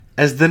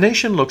As the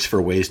nation looks for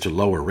ways to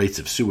lower rates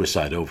of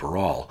suicide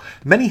overall,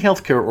 many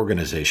healthcare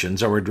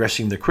organizations are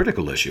addressing the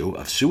critical issue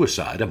of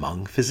suicide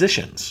among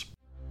physicians.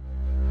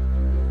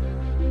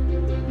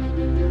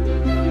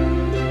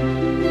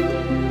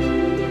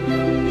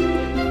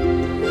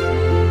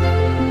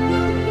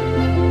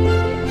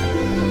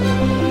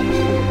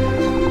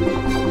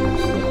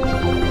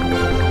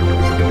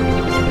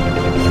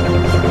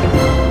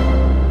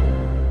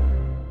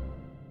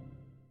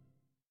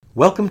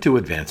 Welcome to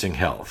Advancing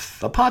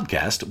Health, a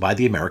podcast by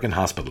the American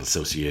Hospital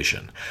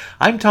Association.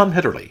 I'm Tom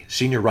Hedderly,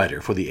 Senior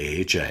Writer for the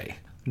AHA.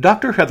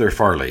 Dr. Heather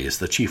Farley is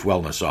the Chief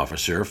Wellness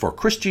Officer for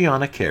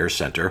Christiana Care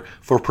Center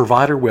for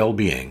Provider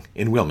Well-Being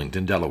in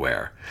Wilmington,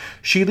 Delaware.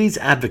 She leads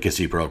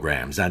advocacy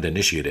programs and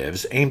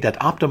initiatives aimed at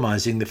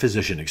optimizing the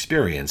physician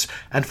experience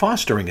and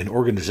fostering an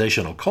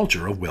organizational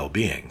culture of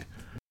well-being.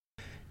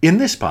 In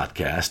this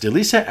podcast,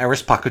 Elisa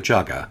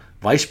Arispacachaga,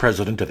 Vice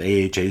President of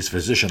AHA's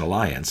Physician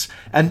Alliance,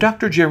 and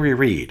Dr. Jerry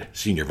Reed,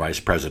 Senior Vice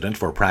President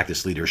for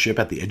Practice Leadership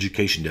at the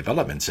Education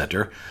Development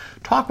Center,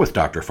 talk with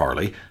Dr.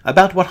 Farley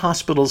about what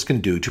hospitals can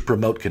do to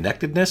promote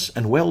connectedness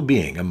and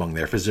well-being among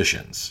their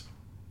physicians.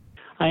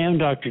 I am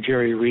Dr.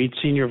 Jerry Reed,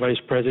 Senior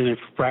Vice President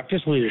for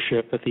Practice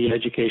Leadership at the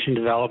Education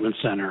Development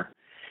Center.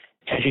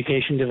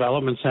 Education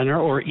Development Center,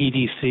 or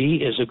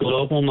EDC, is a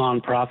global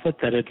nonprofit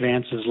that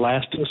advances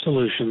lasting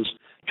solutions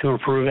to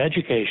improve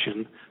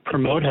education,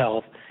 promote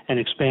health, and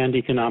expand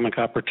economic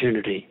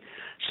opportunity.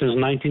 Since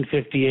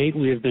 1958,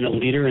 we have been a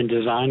leader in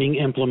designing,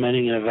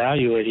 implementing, and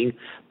evaluating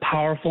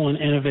powerful and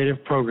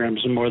innovative programs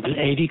in more than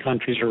 80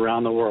 countries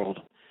around the world.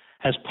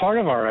 As part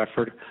of our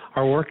effort,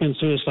 our work in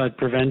suicide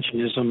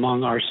prevention is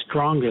among our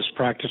strongest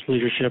practice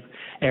leadership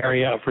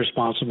area of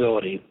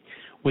responsibility.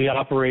 We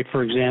operate,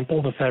 for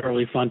example, the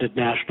federally funded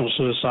National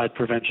Suicide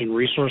Prevention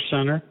Resource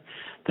Center,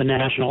 the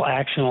National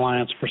Action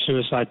Alliance for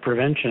Suicide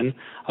Prevention,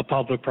 a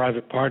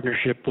public-private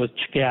partnership which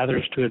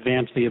gathers to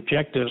advance the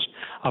objectives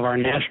of our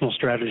national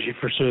strategy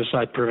for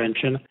suicide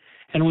prevention,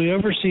 and we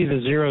oversee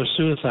the Zero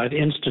Suicide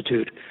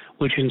Institute,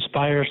 which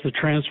inspires the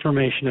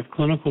transformation of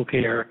clinical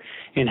care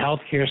in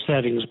healthcare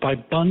settings by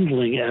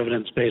bundling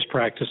evidence-based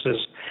practices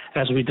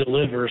as we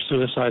deliver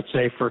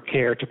suicide-safer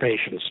care to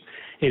patients.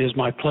 It is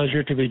my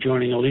pleasure to be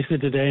joining Elisa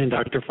today and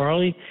Dr.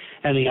 Farley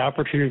and the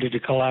opportunity to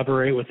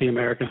collaborate with the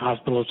American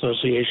Hospital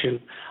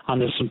Association on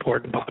this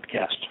important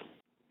podcast.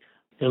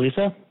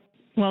 Elisa?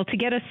 Well, to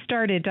get us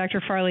started,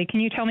 Dr. Farley,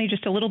 can you tell me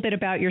just a little bit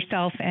about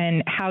yourself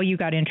and how you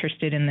got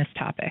interested in this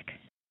topic?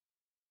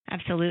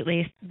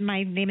 Absolutely.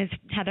 My name is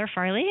Heather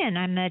Farley, and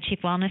I'm the Chief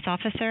Wellness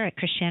Officer at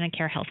Christiana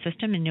Care Health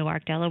System in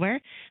Newark, Delaware.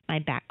 My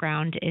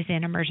background is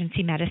in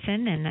emergency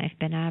medicine, and I've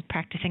been a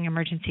practicing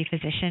emergency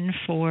physician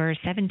for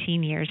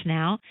 17 years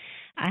now.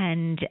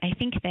 And I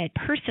think that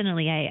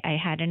personally, I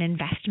had an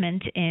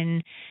investment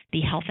in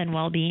the health and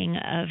well-being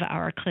of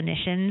our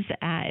clinicians.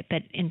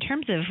 But in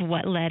terms of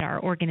what led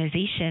our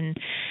organization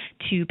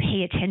to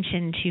pay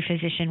attention to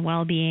physician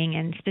well-being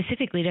and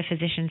specifically to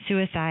physician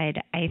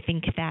suicide, I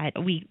think that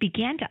we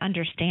began to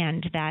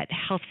understand that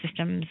health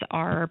systems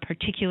are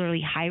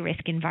particularly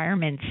high-risk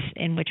environments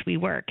in which we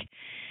work.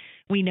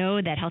 We know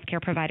that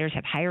healthcare providers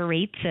have higher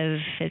rates of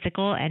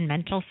physical and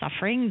mental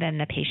suffering than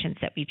the patients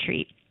that we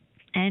treat.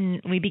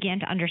 And we began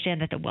to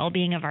understand that the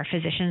well-being of our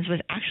physicians was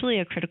actually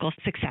a critical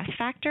success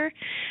factor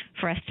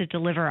for us to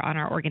deliver on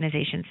our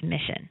organization's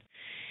mission.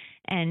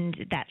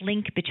 And that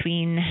link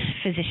between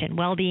physician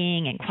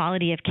well-being and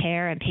quality of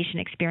care and patient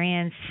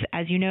experience,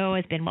 as you know,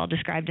 has been well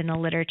described in the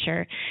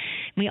literature.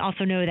 We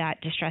also know that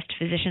distressed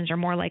physicians are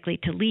more likely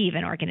to leave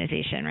an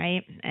organization,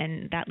 right?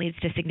 And that leads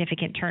to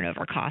significant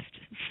turnover costs.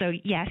 So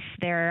yes,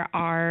 there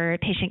are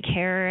patient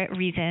care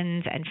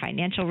reasons and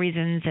financial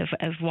reasons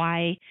of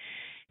why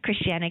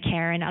Christiana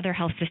Care and other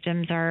health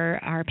systems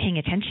are paying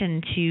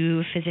attention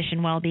to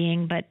physician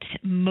well-being, but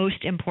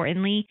most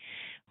importantly,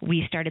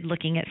 we started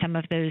looking at some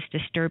of those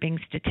disturbing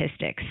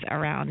statistics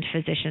around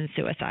physician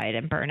suicide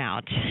and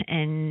burnout.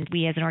 And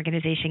we as an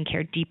organization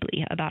care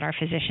deeply about our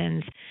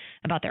physicians,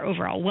 about their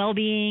overall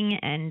well-being,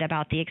 and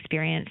about the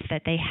experience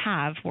that they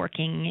have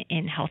working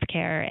in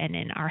healthcare and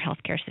in our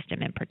healthcare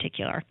system in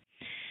particular.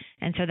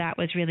 And so that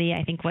was really,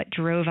 I think, what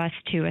drove us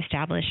to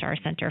establish our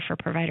Center for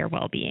Provider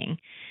Well-Being.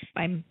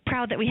 I'm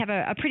proud that we have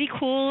a pretty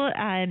cool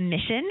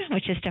mission,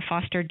 which is to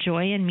foster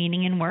joy and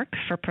meaning in work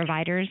for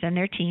providers and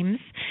their teams.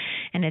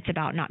 And it's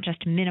about not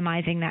just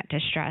minimizing that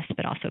distress,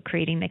 but also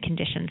creating the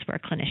conditions where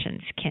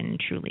clinicians can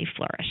truly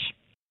flourish.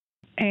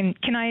 And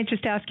can I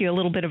just ask you a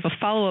little bit of a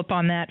follow-up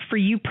on that? For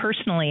you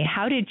personally,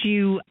 how did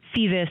you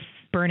see this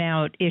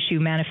burnout issue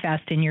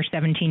manifest in your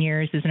 17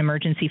 years as an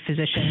emergency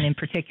physician? In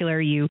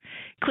particular, you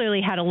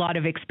clearly had a lot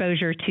of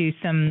exposure to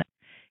some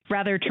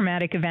rather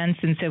traumatic events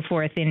and so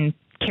forth in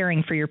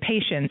caring for your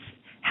patients.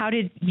 How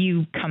did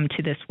you come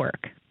to this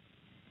work?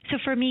 So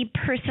for me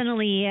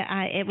personally,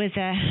 it was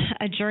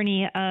a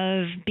journey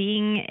of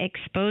being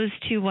exposed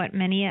to what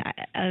many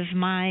of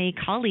my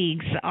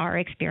colleagues are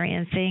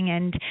experiencing.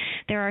 And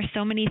there are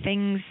so many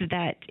things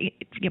that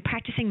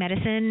practicing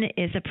medicine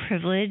is a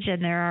privilege,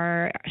 and there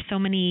are so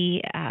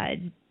many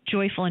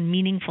joyful and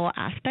meaningful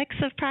aspects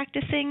of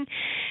practicing,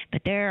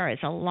 but there is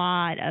a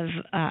lot of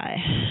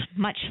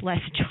much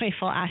less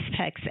joyful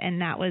aspects,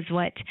 and that was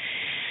what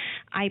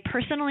I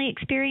personally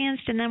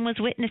experienced and then was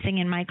witnessing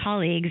in my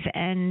colleagues.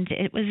 And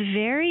it was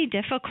very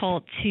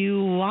difficult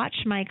to watch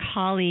my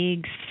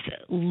colleagues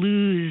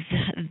lose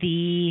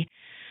the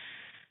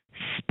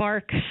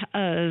spark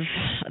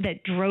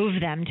that drove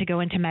them to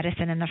go into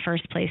medicine in the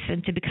first place,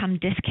 and to become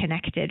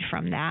disconnected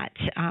from that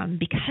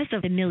because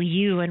of the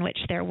milieu in which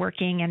they're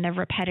working and the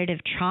repetitive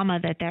trauma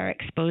that they're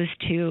exposed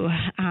to.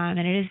 And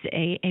it is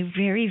a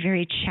very,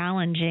 very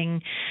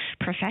challenging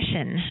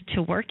profession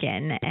to work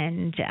in,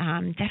 and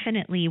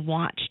definitely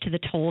watched the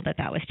toll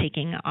that was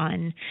taking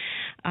on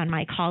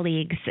my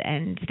colleagues,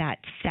 and that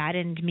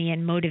saddened me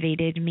and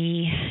motivated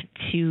me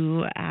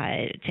to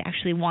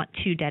actually want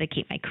to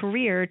dedicate my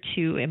career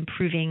to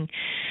improving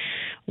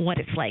what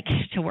it's like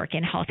to work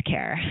in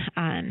healthcare.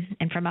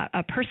 And from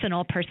a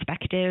personal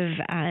perspective,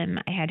 I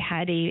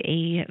had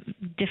a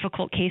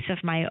difficult case of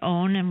my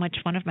own in which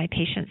one of my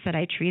patients that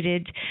I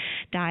treated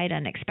died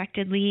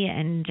unexpectedly,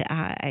 and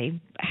I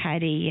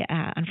had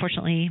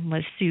unfortunately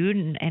was sued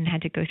and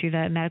had to go through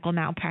the medical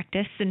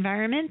malpractice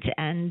environment,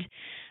 and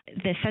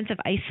the sense of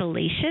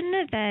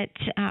isolation that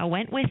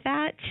went with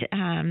that,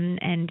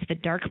 and the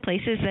dark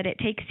places that it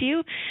takes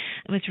you,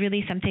 was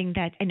really something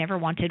that I never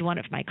wanted one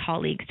of my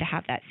colleagues to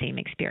have that same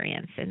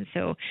experience. And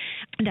so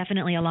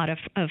definitely a lot of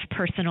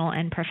personal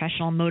and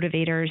professional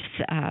motivators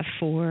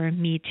for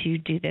me to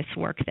do this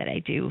work that I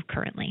do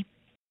currently.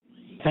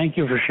 Thank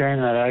you for sharing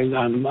that.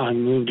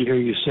 I'm moved to hear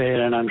you say it,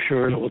 and I'm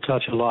sure it will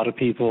touch a lot of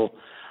people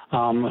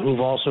who've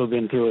also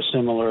been through a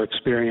similar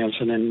experience,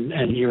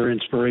 and your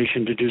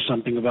inspiration to do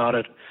something about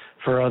it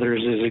for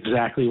others is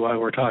exactly why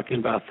we're talking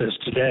about this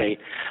today.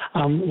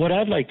 What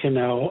I'd like to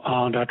know,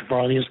 Dr.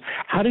 Farley, is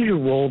how did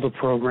you roll the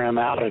program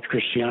out at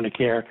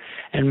ChristianaCare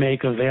and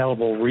make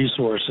available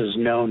resources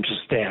known to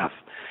staff?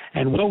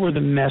 And what were the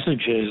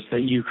messages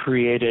that you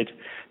created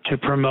to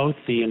promote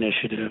the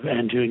initiative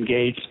and to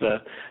engage the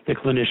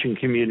clinician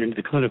community,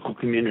 the clinical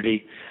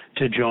community,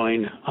 to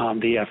join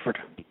the effort?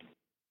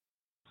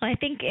 I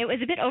think it was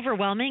a bit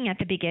overwhelming at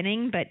the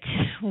beginning, but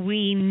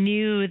we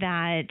knew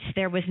that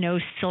there was no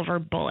silver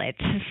bullet.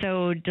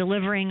 So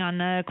delivering on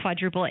the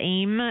quadruple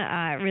aim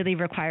really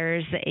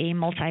requires a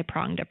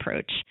multi-pronged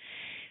approach.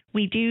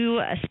 We do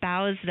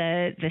espouse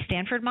the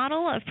Stanford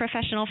model of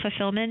professional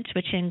fulfillment,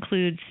 which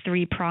includes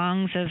 3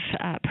 prongs of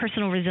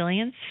personal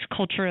resilience,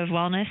 culture of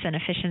wellness, and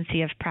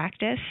efficiency of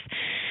practice.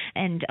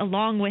 And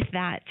along with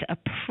that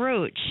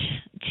approach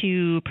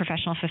to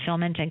professional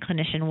fulfillment and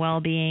clinician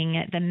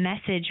well-being, the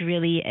message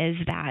really is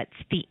that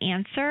the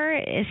answer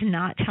is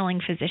not telling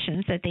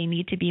physicians that they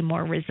need to be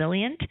more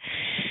resilient.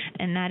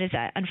 And that is,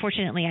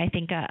 unfortunately, I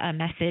think, a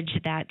message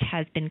that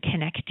has been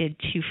connected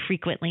too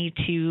frequently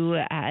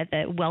to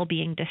the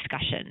well-being discussions.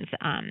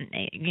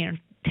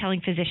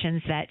 Telling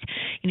physicians that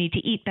you need to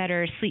eat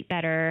better, sleep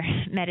better,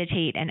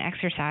 meditate, and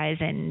exercise,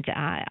 and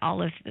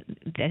all of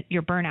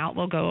your burnout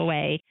will go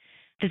away.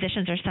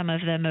 Physicians are some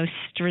of the most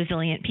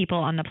resilient people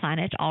on the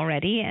planet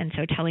already, and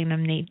so telling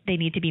them they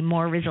need to be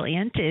more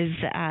resilient is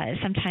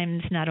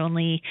sometimes not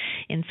only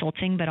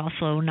insulting, but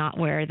also not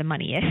where the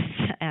money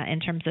is in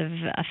terms of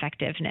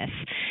effectiveness.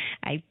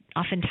 I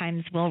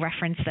oftentimes will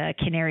reference the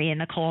canary in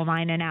the coal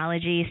mine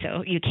analogy.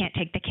 So you can't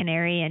take the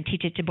canary and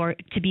teach it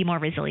to be more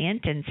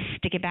resilient and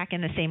stick it back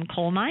in the same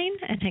coal mine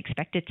and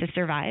expect it to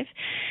survive.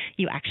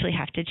 You actually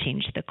have to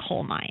change the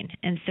coal mine.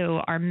 And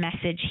so our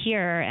message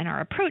here and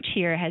our approach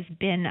here has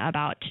been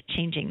about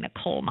changing the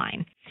coal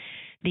mine,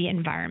 the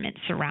environment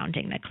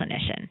surrounding the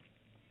clinician.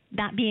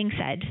 That being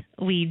said,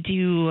 we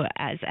do,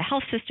 as a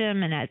health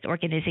system and as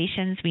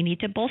organizations, we need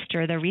to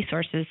bolster the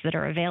resources that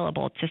are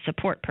available to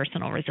support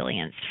personal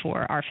resilience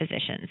for our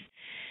physicians,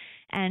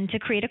 and to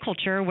create a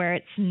culture where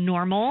it's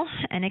normal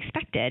and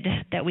expected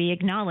that we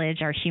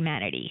acknowledge our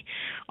humanity,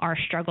 our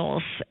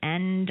struggles,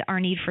 and our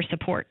need for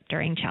support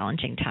during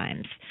challenging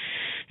times.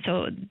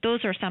 So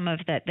those are some of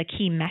the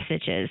key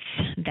messages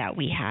that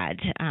we had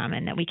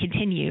and that we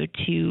continue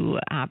to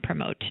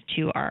promote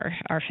to our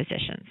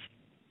physicians.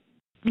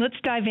 Let's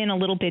dive in a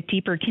little bit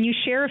deeper. Can you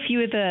share a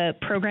few of the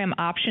program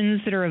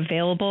options that are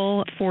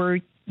available for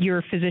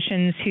your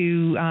physicians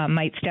who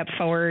might step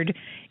forward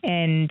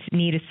and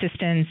need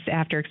assistance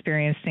after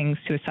experiencing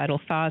suicidal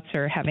thoughts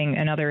or having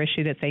another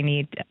issue that they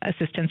need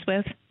assistance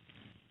with?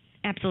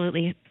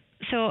 Absolutely.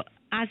 So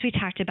as we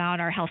talked about,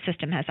 our health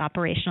system has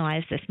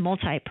operationalized this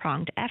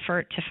multi-pronged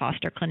effort to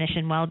foster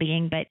clinician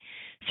well-being, but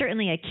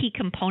certainly a key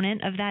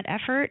component of that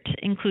effort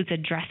includes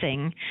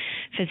addressing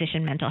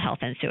physician mental health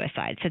and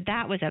suicide. So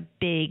that was a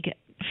big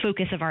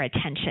focus of our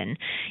attention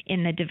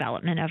in the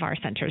development of our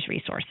center's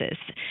resources.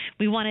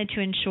 We wanted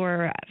to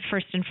ensure,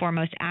 first and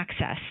foremost,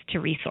 access to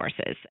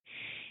resources.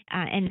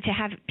 And to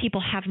have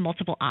people have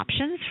multiple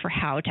options for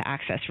how to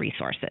access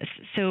resources.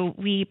 So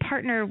we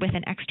partner with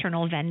an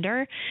external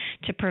vendor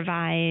to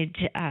provide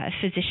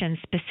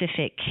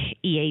physician-specific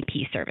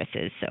EAP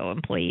services, so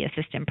Employee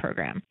Assistance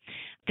Program.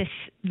 This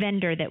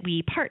vendor that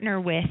we partner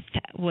with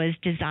was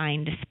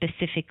designed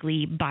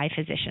specifically by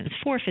physicians,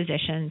 for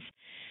physicians.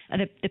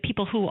 The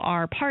people who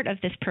are part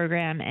of this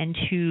program and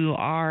who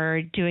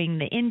are doing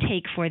the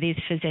intake for these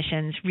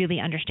physicians really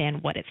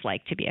understand what it's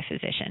like to be a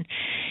physician.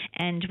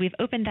 And we've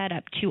opened that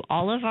up to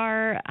all of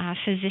our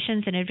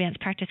physicians and advanced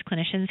practice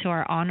clinicians who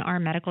are on our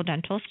medical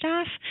dental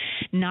staff,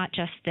 not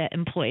just the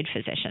employed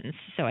physicians.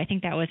 So I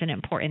think that was an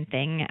important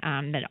thing,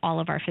 that all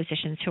of our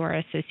physicians who are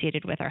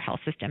associated with our health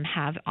system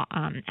have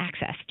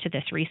access to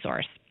this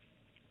resource.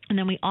 And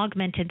then we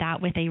augmented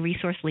that with a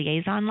resource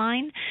liaison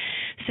line.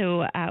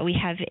 So we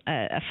have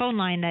a phone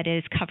line that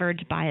is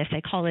covered by a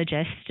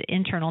psychologist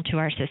internal to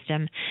our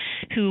system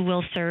who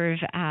will serve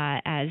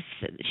as,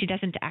 she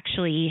doesn't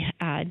actually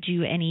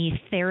do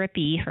any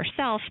therapy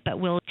herself, but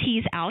will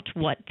tease out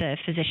what the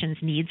physician's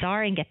needs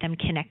are and get them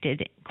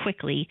connected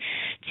quickly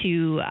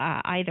to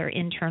either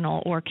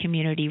internal or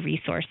community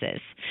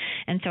resources.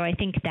 And so I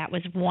think that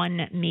was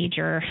one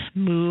major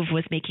move,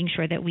 was making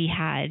sure that we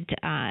had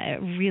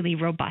really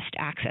robust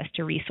access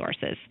to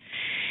resources.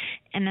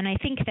 And then I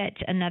think that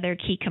another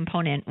key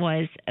component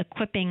was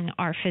equipping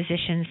our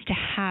physicians to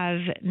have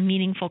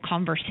meaningful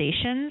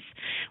conversations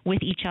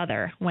with each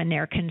other when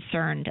they're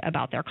concerned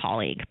about their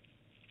colleague,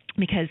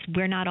 because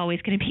we're not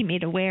always going to be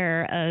made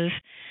aware of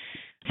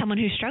someone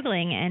who's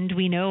struggling, and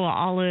we know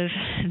all of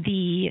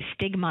the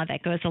stigma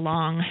that goes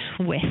along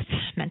with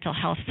mental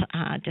health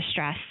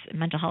distress,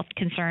 mental health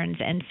concerns.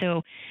 And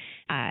so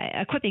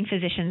equipping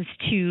physicians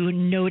to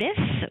notice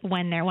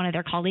when one of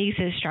their colleagues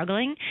is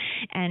struggling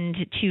and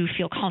to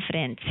feel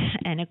confident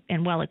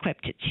and well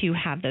equipped to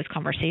have those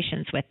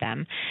conversations with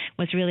them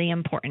was really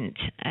important.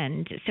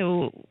 And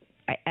so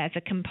as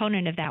a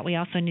component of that, we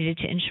also needed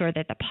to ensure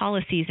that the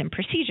policies and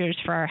procedures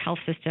for our health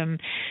system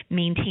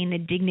maintain the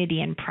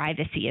dignity and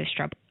privacy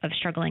of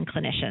struggling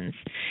clinicians.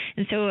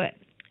 And so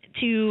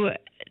to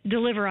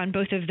deliver on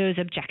both of those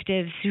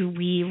objectives,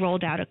 we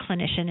rolled out a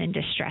clinician in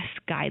distress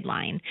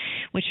guideline,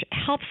 which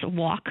helps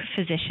walk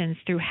physicians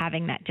through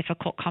having that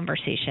difficult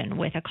conversation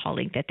with a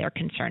colleague that they're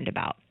concerned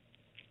about.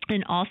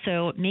 And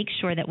also make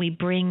sure that we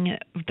bring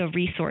the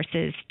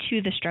resources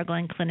to the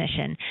struggling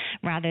clinician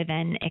rather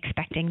than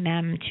expecting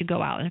them to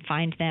go out and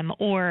find them,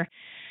 or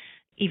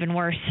even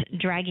worse,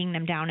 dragging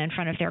them down in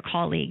front of their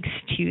colleagues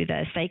to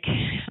the psych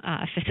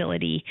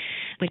facility,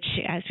 which,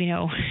 as we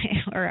know,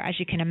 or as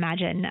you can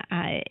imagine,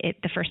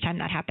 the first time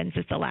that happens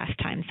is the last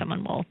time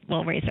someone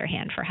will raise their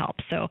hand for help.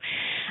 So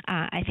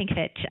I think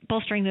that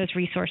bolstering those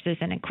resources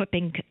and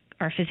equipping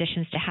our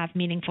physicians to have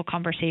meaningful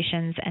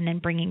conversations and then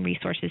bringing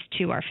resources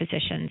to our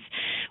physicians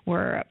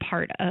were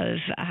part of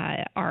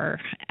our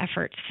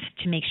efforts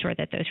to make sure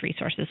that those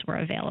resources were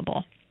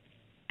available.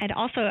 And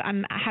also,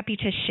 I'm happy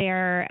to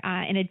share,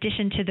 in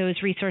addition to those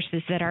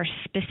resources that are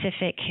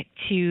specific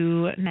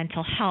to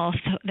mental health,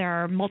 there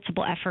are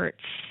multiple efforts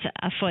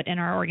afoot in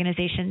our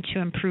organization to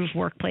improve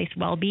workplace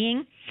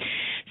well-being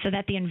so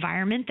that the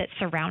environment that's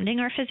surrounding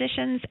our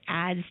physicians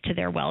adds to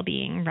their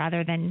well-being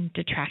rather than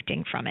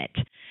detracting from it.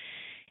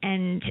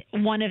 And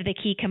one of the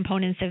key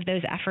components of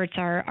those efforts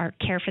are our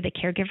Care for the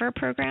Caregiver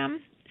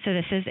program. So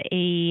this is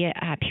a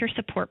peer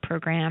support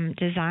program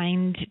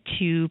designed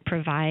to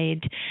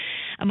provide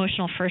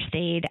emotional first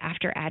aid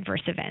after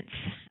adverse events.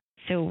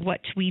 So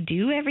what we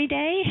do every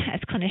day as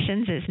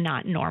clinicians is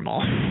not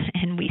normal,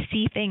 and we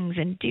see things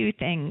and do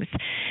things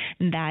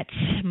that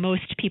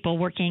most people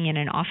working in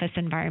an office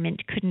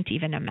environment couldn't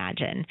even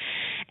imagine.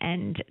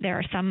 And there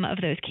are some of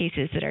those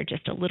cases that are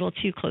just a little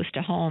too close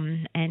to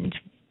home, and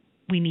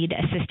we need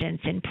assistance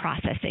in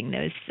processing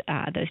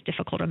those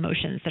difficult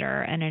emotions that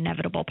are an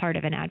inevitable part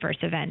of an adverse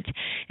event.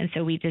 And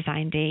so we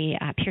designed a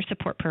peer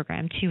support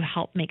program to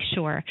help make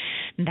sure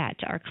that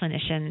our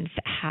clinicians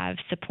have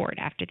support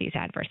after these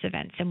adverse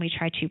events. And we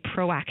try to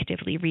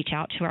proactively reach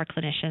out to our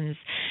clinicians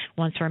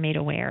once we're made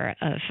aware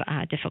of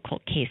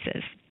difficult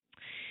cases.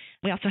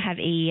 We also have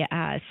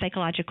a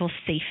psychological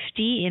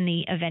safety in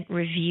the event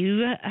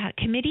review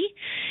committee.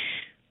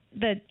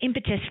 The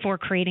impetus for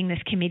creating this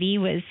committee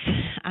was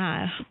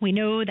we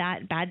know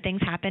that bad things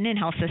happen in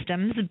health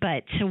systems,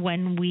 but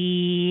when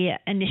we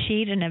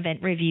initiate an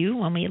event review,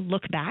 when we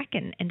look back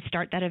and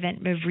start that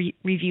event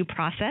review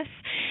process,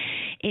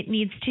 it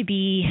needs to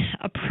be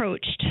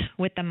approached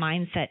with the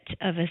mindset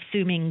of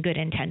assuming good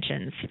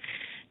intentions.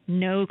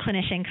 No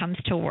clinician comes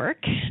to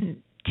work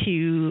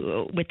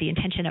with the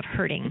intention of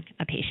hurting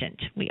a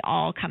patient. We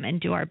all come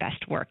and do our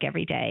best work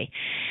every day.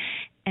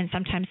 And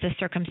sometimes the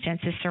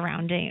circumstances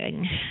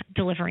surrounding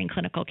delivering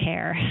clinical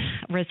care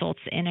results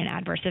in an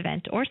adverse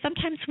event, or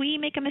sometimes we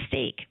make a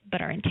mistake,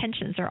 but our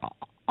intentions are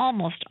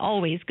almost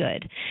always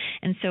good.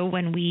 And so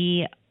when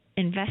we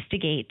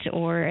investigate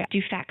or do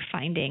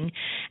fact-finding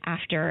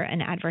after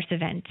an adverse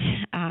event,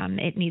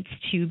 it needs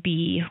to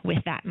be with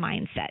that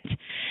mindset.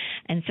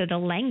 And so the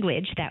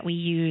language that we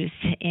use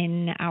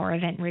in our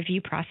event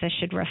review process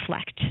should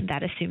reflect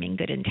that assuming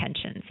good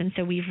intentions. And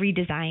so we've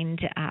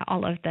redesigned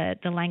all of the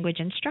language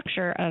and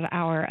structure of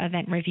our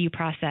event review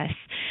process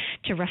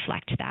to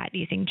reflect that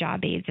using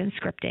job aids and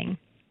scripting.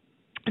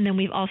 And then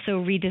we've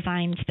also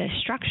redesigned the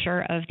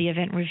structure of the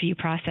event review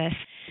process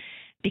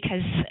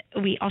because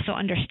we also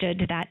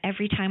understood that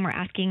every time we're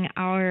asking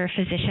our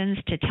physicians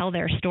to tell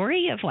their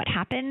story of what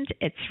happened,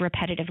 it's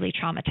repetitively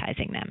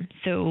traumatizing them.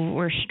 So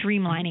we're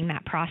streamlining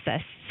that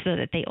process so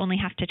that they only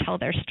have to tell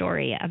their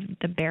story of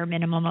the bare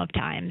minimum of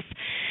times.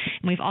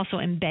 And we've also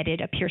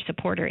embedded a peer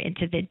supporter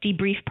into the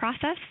debrief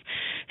process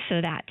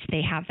so that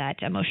they have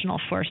that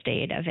emotional first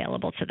aid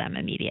available to them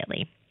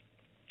immediately.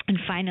 And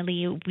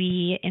finally,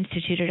 we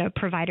instituted a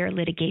provider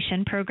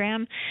litigation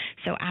program.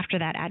 So after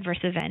that adverse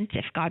event,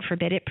 if God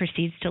forbid it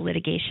proceeds to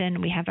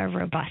litigation, we have a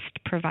robust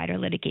provider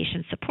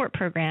litigation support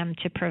program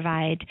to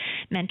provide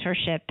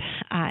mentorship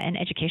and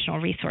educational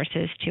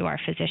resources to our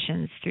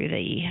physicians through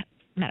the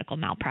medical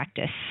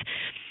malpractice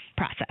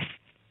process.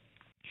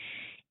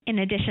 In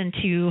addition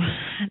to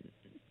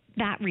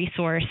that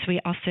resource,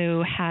 we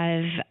also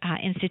have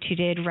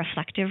instituted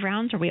reflective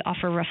rounds, or we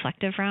offer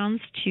reflective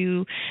rounds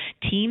to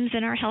teams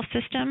in our health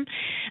system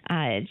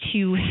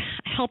to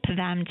help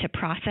them to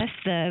process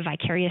the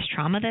vicarious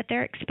trauma that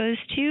they're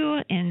exposed to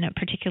in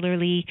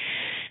particularly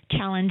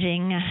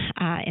challenging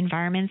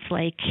environments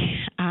like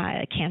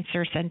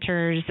cancer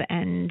centers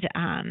and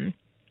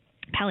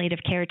palliative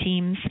care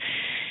teams.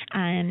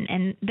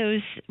 And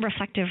those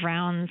reflective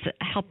rounds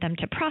help them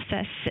to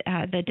process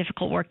the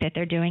difficult work that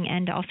they're doing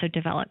and also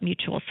develop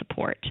mutual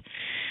support.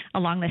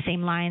 Along the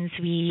same lines,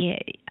 we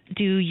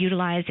do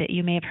utilize it.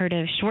 You may have heard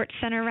of Short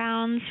Center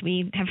rounds.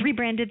 We have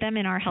rebranded them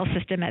in our health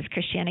system as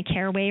Christiana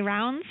Careway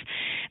rounds,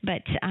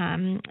 but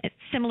it's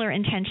similar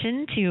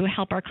intention to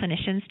help our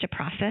clinicians to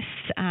process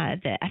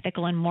the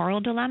ethical and moral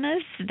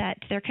dilemmas that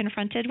they're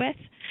confronted with.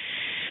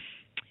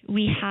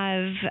 We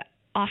have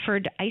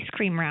offered ice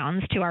cream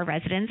rounds to our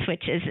residents,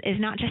 which is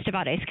not just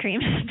about ice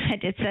cream, but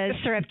it's a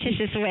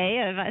surreptitious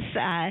way of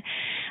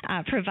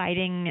us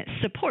providing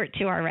support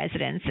to our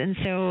residents. And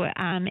so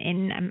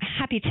I'm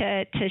happy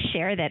to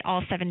share that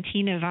all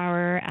 17 of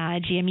our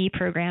GME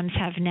programs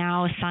have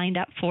now signed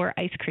up for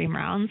ice cream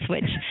rounds,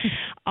 which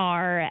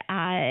are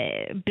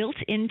built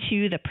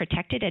into the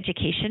protected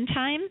education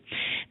time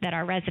that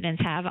our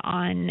residents have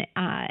on,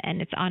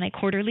 and it's on a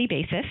quarterly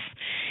basis.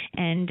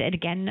 And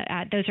again,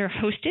 those are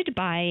hosted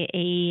by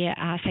a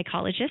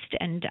psychologist,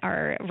 and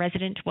our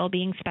resident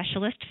well-being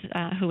specialist,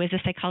 who is a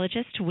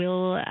psychologist,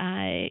 will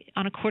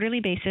on a quarterly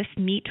basis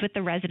meet with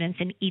the residents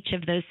in each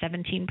of those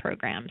 17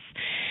 programs.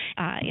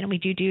 We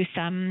do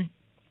some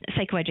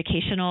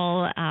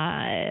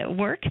psychoeducational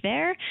work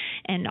there,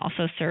 and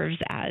also serves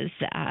as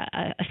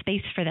a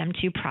space for them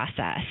to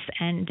process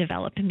and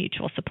develop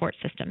mutual support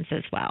systems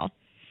as well.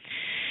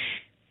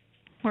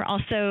 We're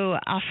also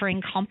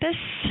offering Compass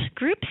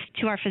groups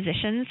to our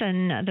physicians,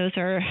 and those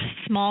are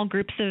small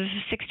groups of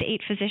 6 to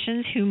 8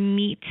 physicians who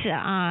meet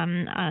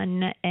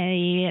on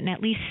an at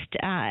least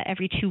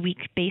every 2-week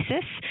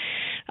basis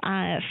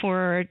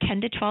for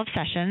 10 to 12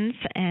 sessions,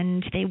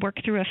 and they work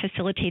through a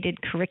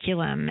facilitated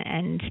curriculum.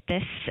 And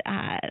this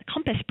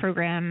Compass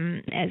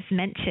program is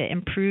meant to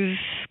improve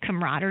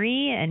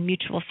camaraderie and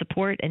mutual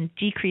support and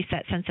decrease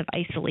that sense of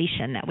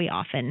isolation that we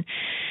often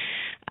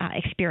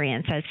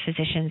experience as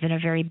physicians in a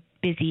very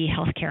busy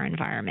healthcare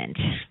environment.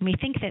 We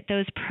think that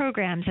those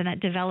programs and that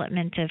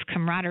development of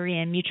camaraderie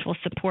and mutual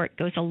support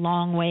goes a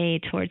long way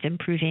towards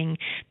improving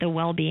the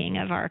well-being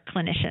of our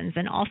clinicians,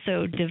 and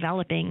also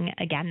developing,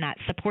 again, that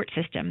support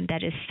system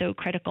that is so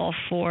critical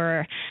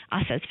for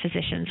us as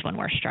physicians when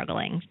we're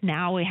struggling.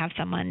 Now we have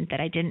someone that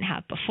I didn't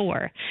have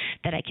before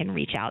that I can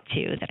reach out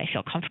to, that I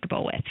feel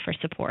comfortable with for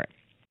support.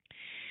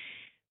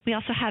 We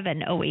also have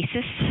an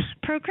OASIS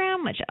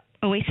program, which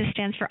OASIS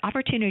stands for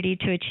Opportunity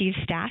to Achieve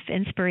Staff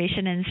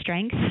Inspiration and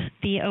Strength.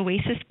 The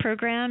OASIS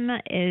program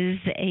is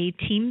a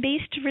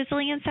team-based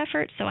resilience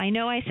effort. So I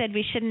know I said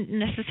we shouldn't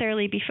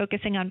necessarily be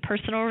focusing on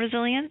personal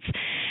resilience,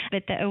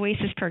 but the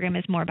OASIS program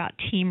is more about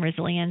team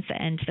resilience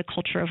and the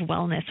culture of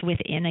wellness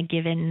within a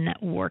given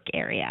work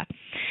area.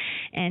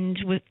 And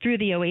through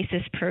the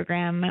OASIS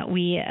program,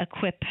 we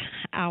equip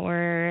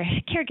our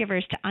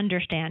caregivers to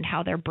understand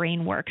how their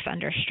brain works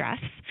under stress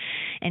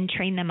and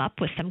train them up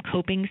with some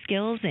coping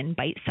skills and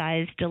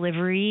bite-sized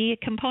delivery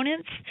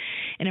components.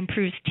 It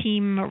improves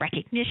team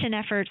recognition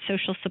efforts,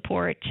 social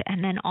support,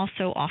 and then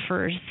also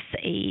offers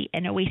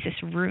an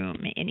OASIS room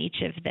in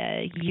each of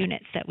the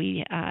units that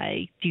we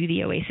do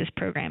the OASIS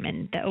program.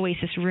 And the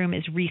OASIS room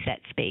is reset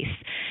space.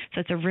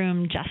 So it's a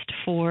room just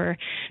for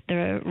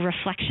the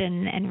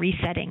reflection and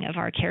resetting of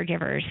our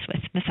caregivers,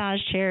 with massage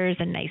chairs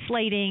and nice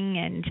lighting.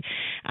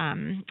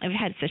 And I've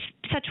had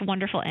such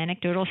wonderful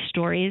anecdotal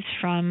stories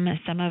from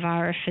some of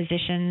our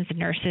physicians,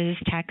 nurses,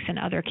 techs, and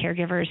other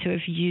caregivers who have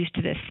used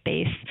this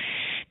space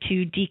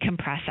to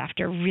decompress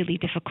after really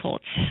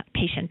difficult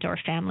patient or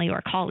family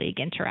or colleague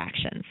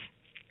interactions.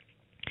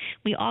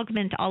 We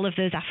augment all of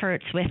those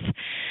efforts with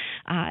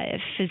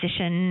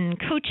physician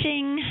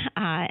coaching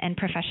and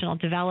professional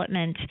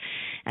development,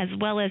 as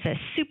well as a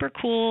super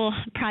cool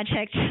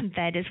project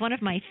that is one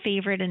of my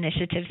favorite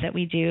initiatives that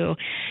we do,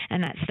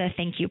 and that's the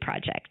Thank You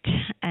Project.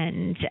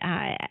 And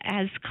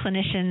as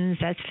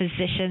clinicians, as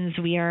physicians,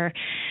 we are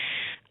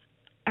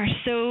are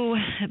so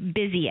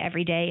busy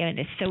every day, and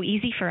it's so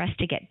easy for us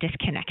to get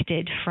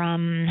disconnected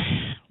from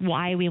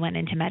why we went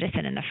into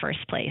medicine in the first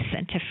place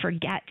and to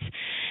forget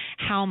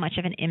how much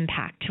of an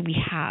impact we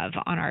have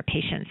on our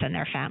patients and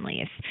their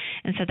families.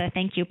 And so the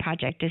Thank You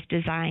Project is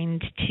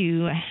designed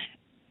to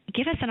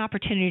give us an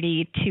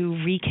opportunity to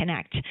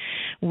reconnect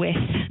with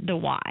the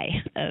why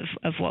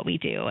of what we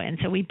do. And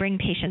so we bring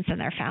patients and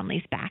their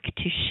families back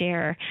to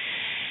share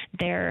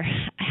their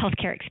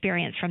healthcare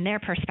experience from their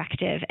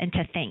perspective and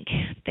to thank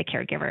the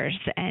caregivers.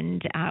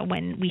 And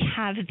when we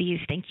have these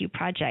Thank You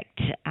Project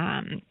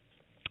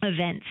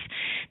events,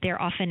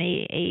 they're often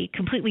a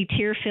completely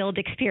tear-filled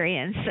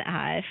experience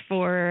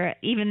for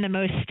even the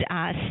most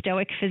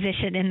stoic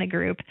physician in the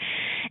group.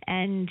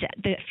 And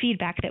the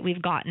feedback that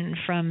we've gotten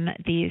from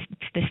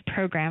this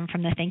program,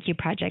 from the Thank You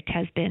Project,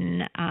 has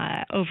been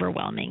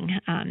overwhelming.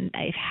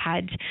 I've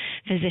had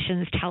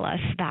physicians tell us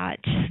that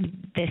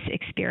this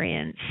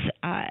experience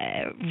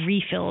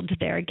refilled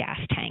their gas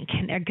tank,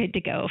 and they're good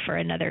to go for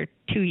another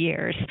 2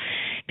 years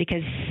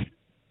because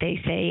they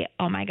say,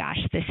 oh my gosh,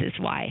 this is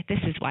why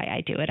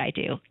I do what I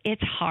do.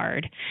 It's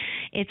hard.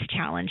 It's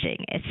challenging.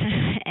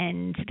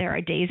 And there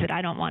are days that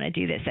I don't want to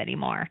do this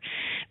anymore.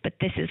 But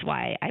this is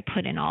why I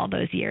put in all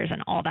those years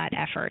and all that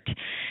effort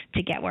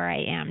to get where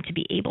I am, to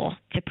be able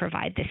to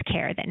provide this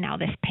care that now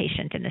this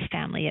patient and this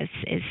family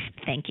is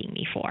thanking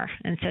me for.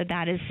 And so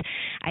that is,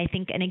 I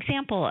think, an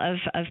example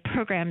of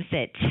programs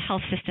that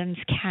health systems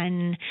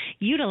can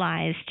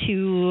utilize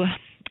to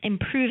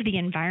improve the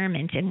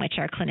environment in which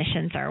our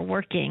clinicians are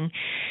working.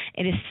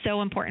 It is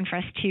so important for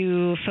us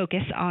to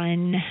focus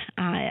on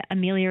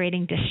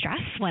ameliorating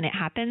distress when it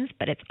happens,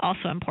 but it's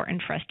also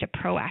important for us to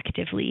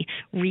proactively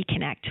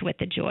reconnect with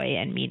the joy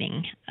and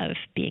meaning of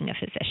being a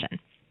physician.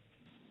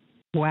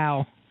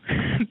 Wow.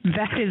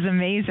 That is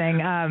amazing.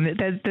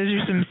 Those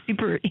are some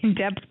super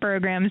in-depth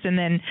programs. And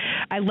then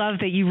I love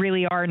that you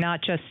really are not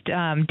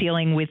just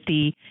dealing with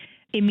the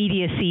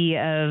immediacy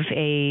of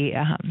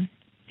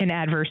an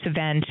adverse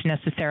event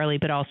necessarily,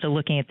 but also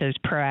looking at those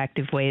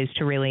proactive ways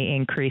to really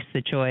increase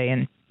the joy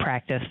in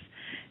practice.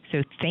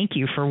 So thank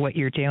you for what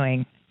you're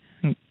doing.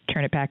 I'll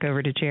turn it back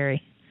over to Jerry.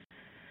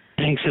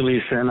 Thanks,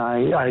 Elisa, and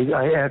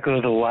I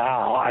echo the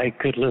wow. I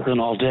could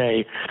listen all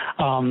day.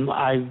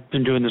 I've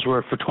been doing this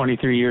work for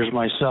 23 years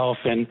myself,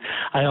 and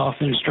I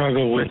often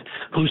struggle with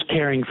who's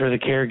caring for the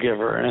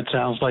caregiver, and it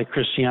sounds like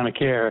Christiana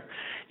Care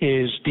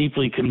is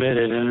deeply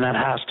committed, and that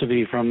has to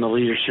be from the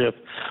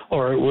leadership,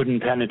 or it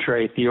wouldn't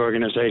penetrate the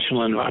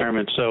organizational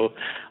environment. So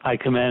I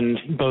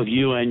commend both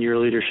you and your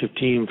leadership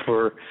team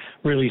for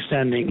really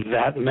sending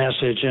that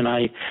message. And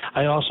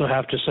I also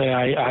have to say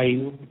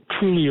I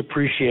truly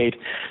appreciate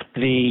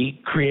the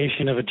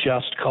creation of a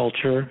just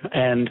culture,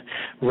 and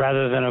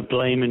rather than a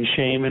blame and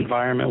shame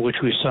environment, which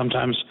we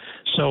sometimes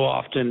so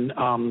often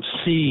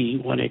see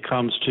when it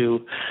comes to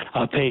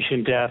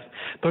patient death,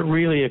 but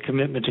really a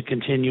commitment to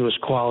continuous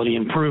quality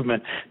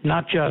improvement,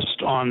 not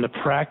just on the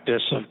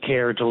practice of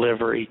care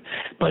delivery,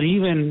 but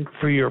even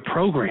for your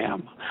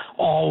program,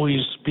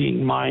 always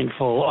being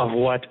mindful of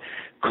what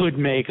could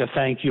make a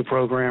thank you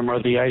program or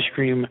the ice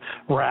cream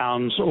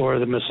rounds or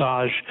the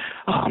massage,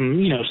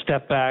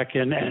 step back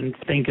and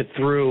think it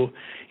through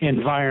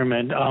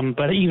environment,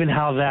 but even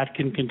how that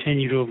can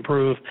continue to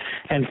improve,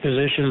 and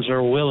physicians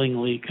are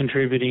willingly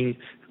contributing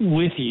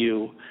with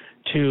you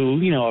to,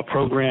 a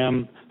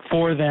program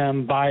for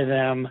them, by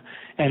them,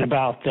 and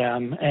about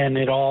them, and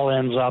it all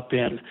ends up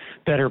in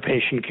better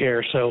patient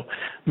care. So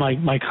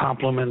my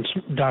compliments,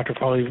 Dr.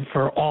 Farley,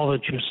 for all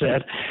that you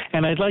said.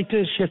 And I'd like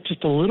to shift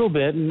just a little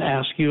bit and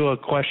ask you a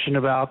question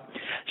about,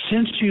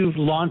 since you've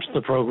launched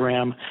the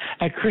program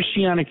at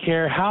Christiana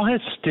Care, how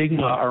has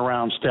stigma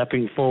around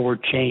stepping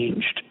forward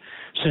changed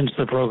since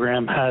the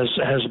program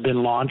has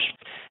been launched?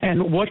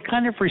 And what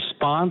kind of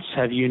response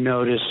have you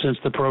noticed since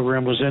the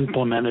program was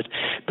implemented?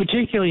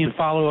 Particularly in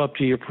follow-up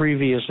to your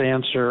previous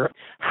answer,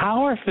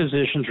 how are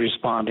physicians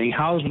responding?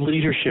 How is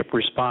leadership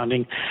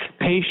responding?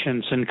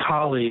 Patients and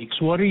colleagues,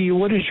 what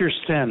is your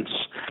sense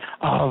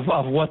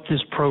of what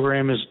this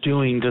program is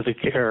doing to the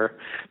care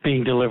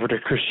being delivered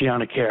at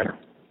Christiana Care?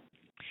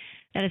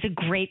 That is a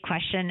great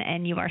question,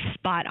 and you are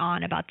spot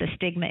on about the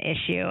stigma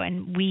issue.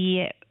 And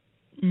we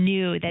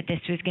knew that this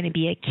was going to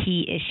be a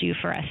key issue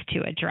for us to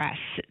address,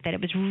 that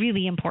it was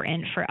really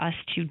important for us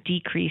to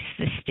decrease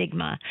the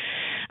stigma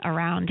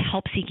around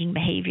help-seeking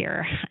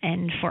behavior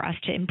and for us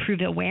to improve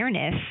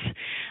awareness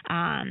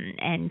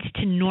and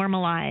to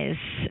normalize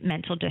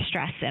mental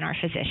distress in our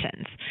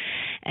physicians.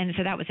 And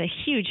so that was a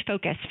huge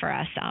focus for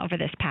us over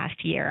this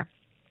past year.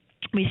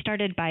 We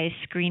started by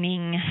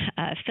screening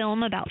a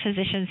film about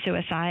physician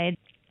suicide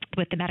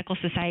with the Medical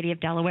Society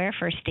of Delaware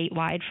for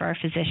statewide for our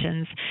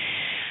physicians.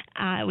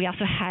 We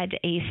also had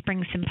a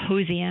spring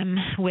symposium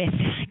with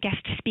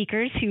guest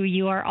speakers who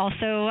you are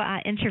also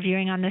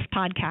interviewing on this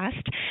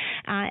podcast.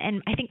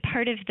 And I think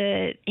part of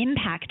the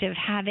impact of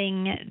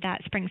having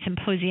that spring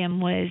symposium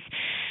was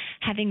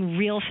having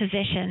real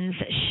physicians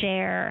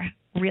share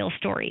real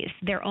stories,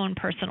 their own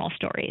personal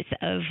stories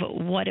of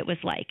what it was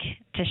like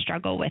to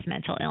struggle with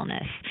mental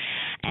illness.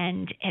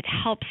 And it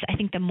helps, I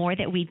think the more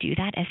that we do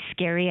that, as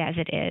scary as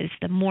it is,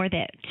 the more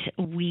that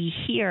we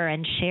hear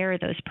and share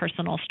those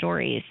personal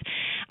stories,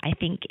 I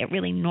think it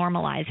really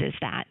normalizes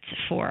that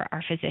for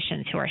our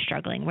physicians who are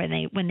struggling, when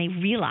they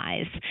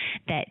realize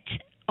that,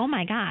 oh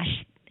my gosh,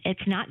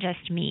 it's not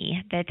just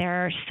me, that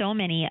there are so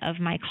many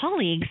of my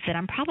colleagues that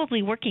I'm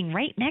probably working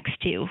right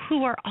next to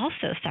who are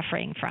also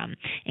suffering from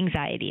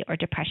anxiety or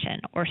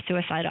depression or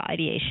suicidal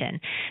ideation,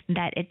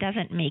 that it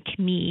doesn't make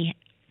me,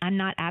 I'm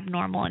not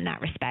abnormal in that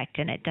respect,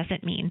 and it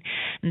doesn't mean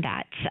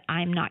that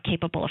I'm not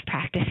capable of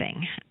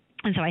practicing.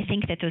 And so I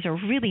think that those are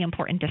really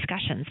important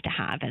discussions to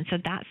have. And so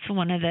that's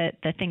one of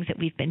the things that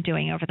we've been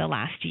doing over the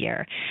last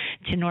year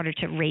in order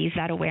to raise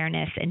that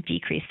awareness and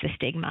decrease the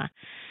stigma.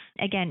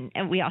 Again,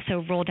 we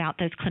also rolled out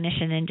those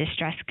clinician in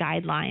distress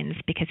guidelines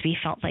because we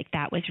felt like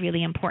that was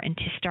really important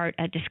to start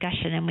a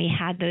discussion. And we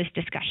had those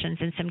discussions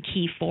in some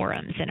key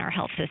forums in our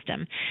health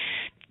system,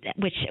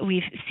 which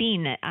we've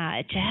seen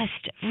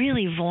just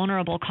really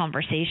vulnerable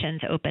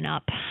conversations open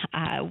up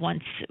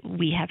once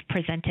we have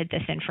presented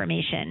this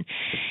information.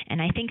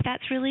 And I think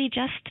that's really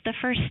just the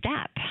first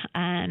step.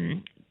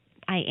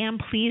 I am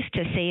pleased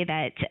to say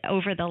that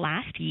over the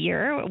last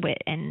year,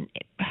 and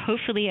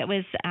hopefully it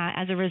was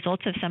as a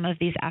result of some of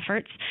these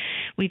efforts,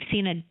 we've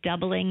seen a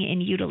doubling in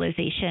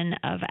utilization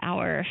of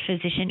our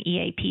physician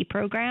EAP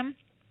program,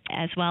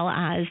 as well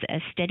as a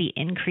steady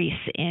increase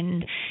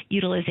in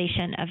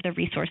utilization of the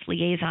resource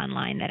liaison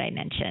line that I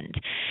mentioned.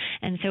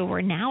 And so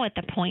we're now at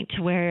the point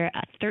where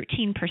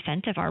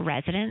 13% of our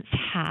residents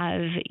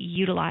have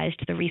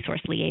utilized the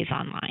resource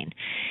liaison line.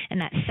 And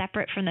that's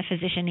separate from the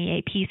physician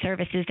EAP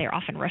services. They're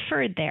often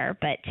referred there,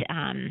 but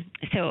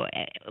so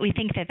we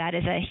think that that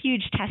is a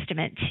huge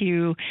testament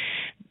to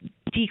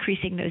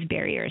decreasing those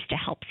barriers to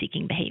help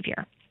seeking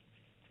behavior.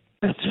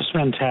 That's just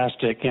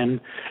fantastic.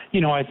 And,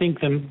 I think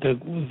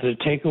the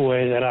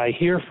takeaway that I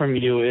hear from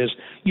you is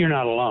you're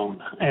not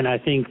alone. And I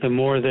think the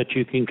more that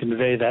you can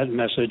convey that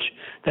message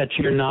that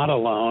you're not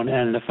alone,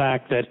 and the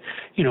fact that,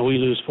 we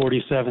lose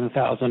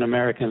 47,000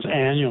 Americans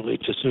annually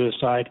to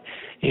suicide,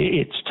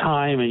 it's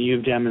time, and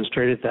you've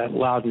demonstrated that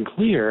loud and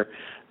clear,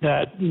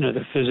 that,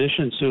 the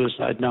physician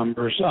suicide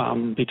numbers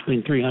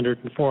between 300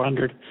 and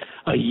 400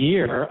 a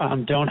year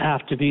don't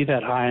have to be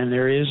that high, and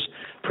there is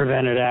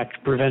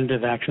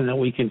preventative action that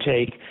we can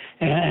take.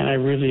 And I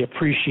really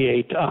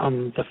appreciate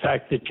the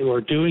fact that you are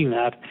doing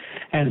that,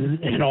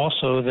 and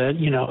also that,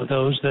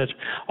 those that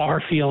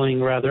are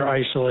feeling rather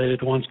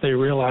isolated, once they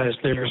realize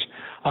there's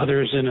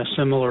others in a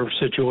similar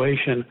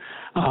situation,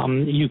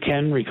 you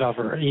can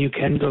recover, you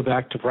can go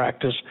back to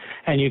practice,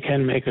 and you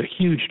can make a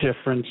huge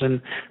difference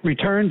and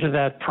return to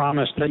that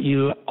promise that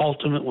you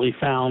ultimately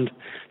found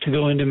to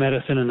go into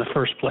medicine in the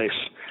first place,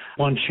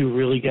 once you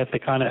really get the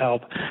kind of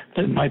help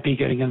that might be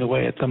getting in the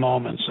way at the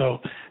moment. So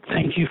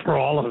thank you for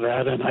all of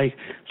that, and I'd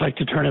like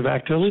to turn it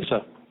back to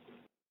Elisa.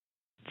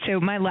 So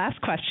my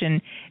last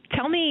question,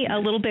 tell me a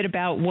little bit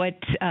about what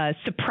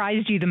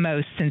surprised you the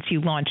most since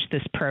you launched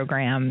this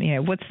program.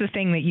 What's the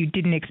thing that you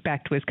didn't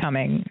expect was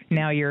coming?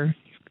 Now you're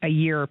a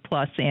year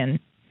plus in.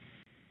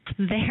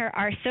 There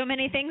are so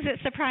many things that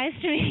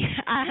surprised me.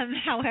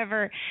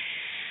 However,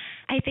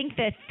 I think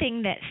the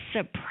thing that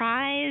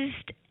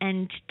surprised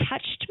and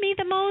touched me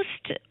the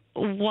most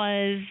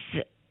was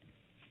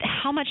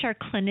how much our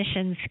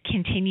clinicians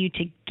continue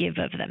to give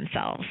of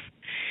themselves.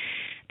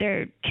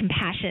 Their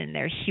compassion,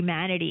 their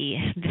humanity,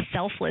 the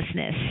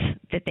selflessness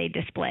that they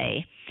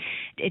display.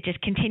 It just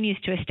continues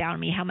to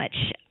astound me how much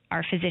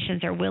our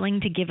physicians are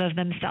willing to give of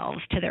themselves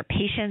to their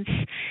patients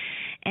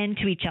and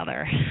to each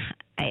other.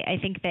 I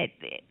think that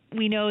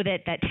we know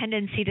that that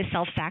tendency to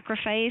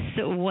self-sacrifice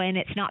when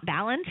it's not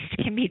balanced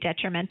can be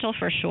detrimental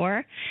for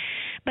sure.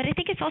 But I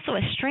think it's also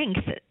a strength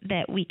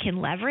that we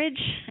can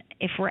leverage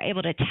if we're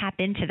able to tap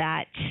into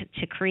that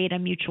to create a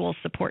mutual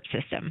support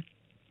system.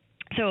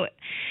 So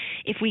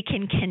if we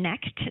can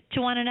connect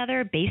to one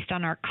another based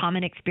on our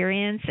common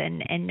experience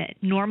and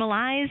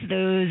normalize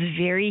those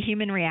very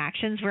human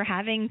reactions we're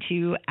having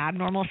to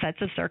abnormal sets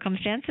of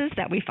circumstances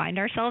that we find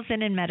ourselves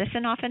in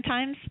medicine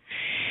oftentimes,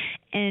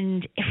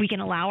 and if we can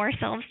allow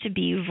ourselves to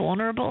be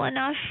vulnerable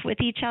enough with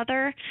each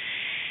other,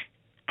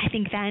 I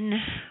think then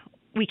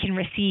we can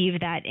receive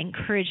that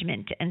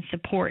encouragement and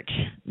support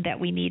that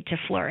we need to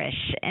flourish.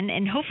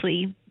 And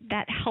hopefully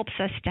that helps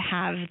us to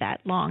have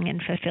that long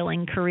and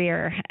fulfilling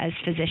career as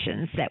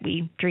physicians that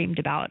we dreamed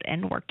about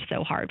and worked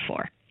so hard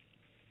for.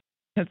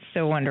 That's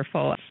so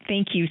wonderful.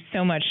 Thank you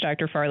so much,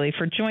 Dr. Farley,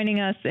 for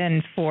joining us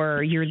and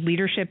for your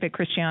leadership at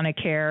Christiana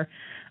Care.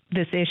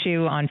 This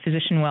issue on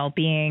physician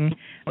well-being.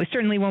 It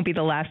certainly won't be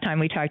the last time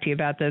we talk to you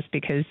about this,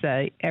 because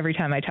every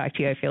time I talk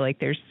to you, I feel like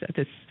there's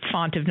this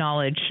font of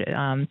knowledge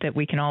that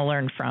we can all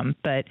learn from.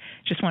 But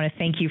just want to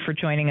thank you for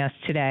joining us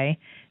today.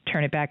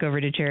 Turn it back over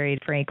to Jerry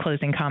for any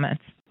closing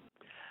comments.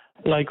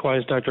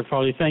 Likewise, Dr.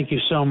 Farley, thank you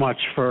so much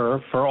for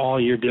all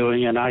you're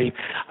doing. And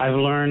I've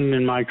learned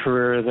in my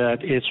career that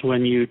it's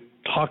when you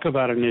talk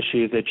about an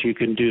issue that you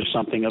can do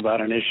something about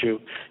an issue.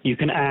 You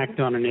can act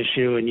on an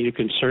issue, and you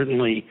can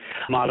certainly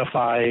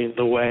modify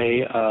the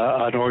way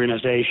an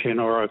organization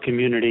or a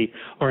community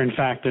or, in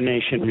fact, a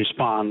nation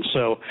responds.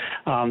 So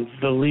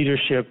the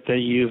leadership that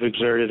you've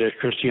exerted at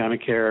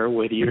ChristianaCare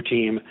with your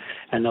team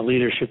and the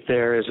leadership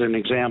there is an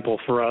example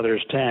for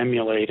others to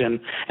emulate. And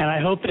I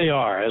hope they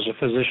are. As a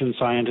physician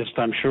scientist,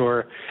 I'm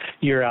sure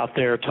you're out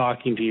there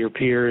talking to your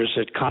peers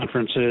at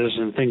conferences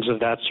and things of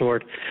that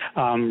sort,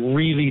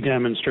 really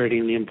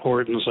demonstrating the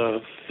importance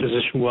of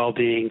physician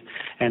well-being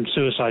and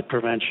suicide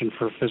prevention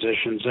for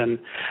physicians. And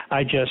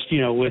I just,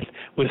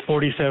 with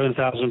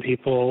 47,000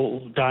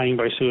 people dying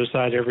by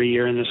suicide every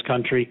year in this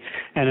country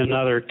and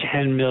another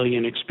 10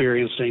 million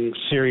experiencing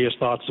serious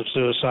thoughts of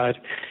suicide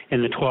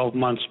in the 12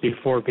 months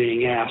before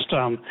being asked,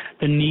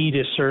 the need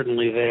is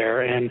certainly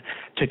there. And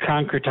to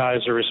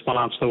concretize a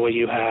response the way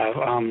you have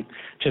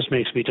just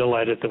makes me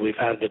delighted that we've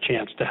had the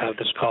chance to have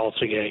this call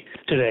today.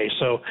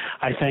 So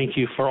I thank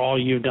you for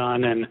all you've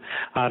done, and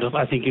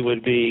I think it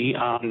would be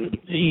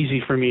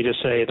easy for me to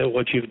say that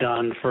what you've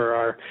done for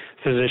our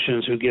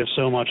physicians who give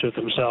so much of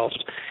themselves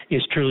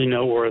is truly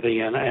noteworthy,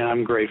 and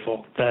I'm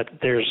grateful that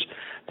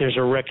there's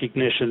a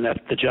recognition that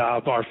the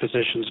job our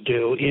physicians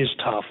do is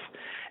tough.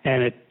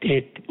 And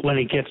when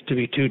it gets to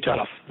be too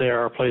tough, there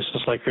are places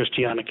like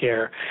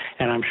ChristianaCare,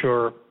 and I'm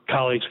sure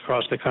colleagues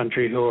across the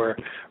country who are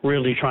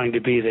really trying to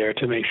be there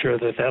to make sure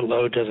that that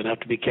load doesn't have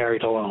to be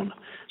carried alone.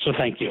 So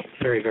thank you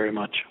very, very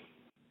much.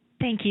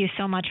 Thank you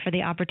so much for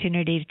the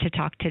opportunity to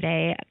talk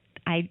today.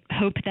 I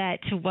hope that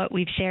what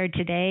we've shared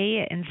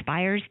today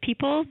inspires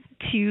people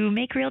to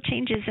make real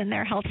changes in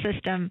their health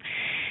system.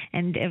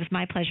 And it was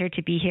my pleasure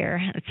to be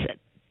here.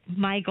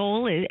 My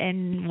goal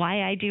and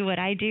why I do what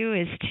I do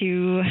is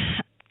to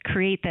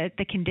create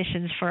the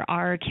conditions for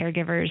our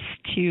caregivers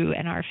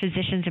and our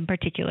physicians in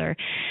particular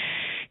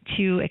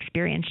to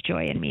experience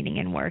joy and meaning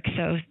in work.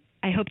 So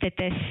I hope that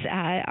this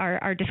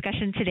our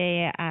discussion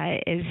today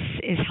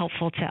is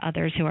helpful to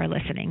others who are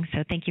listening.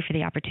 So thank you for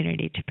the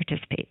opportunity to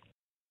participate.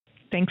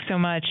 Thanks so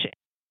much.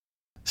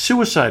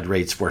 Suicide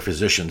rates for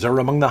physicians are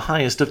among the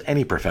highest of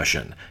any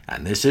profession,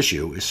 and this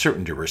issue is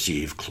certain to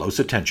receive close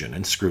attention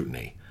and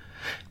scrutiny.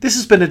 This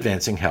has been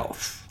Advancing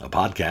Health, a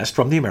podcast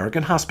from the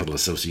American Hospital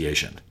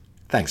Association.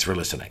 Thanks for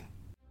listening.